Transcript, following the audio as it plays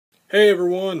Hey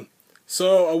everyone,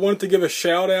 so I wanted to give a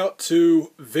shout out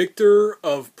to Victor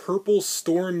of Purple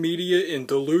Storm Media in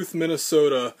Duluth,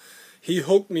 Minnesota. He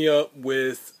hooked me up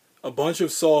with a bunch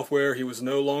of software he was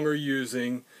no longer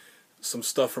using, some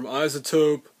stuff from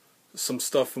Isotope, some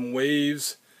stuff from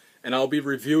Waves, and I'll be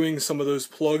reviewing some of those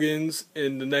plugins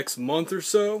in the next month or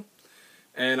so.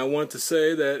 And I wanted to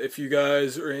say that if you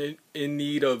guys are in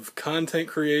need of content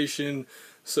creation,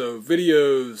 so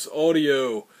videos,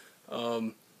 audio,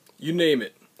 you name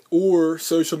it, or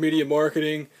social media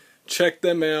marketing, check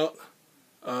them out.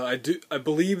 I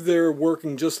believe they're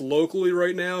working just locally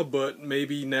right now, but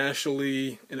maybe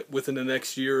nationally within the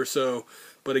next year or so.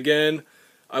 But again,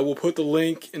 I will put the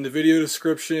link in the video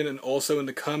description and also in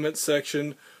the comment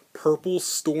section. Purple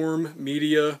Storm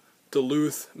Media,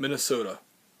 Duluth, Minnesota.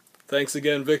 Thanks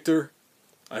again, Victor.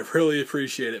 I really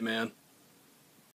appreciate it, man.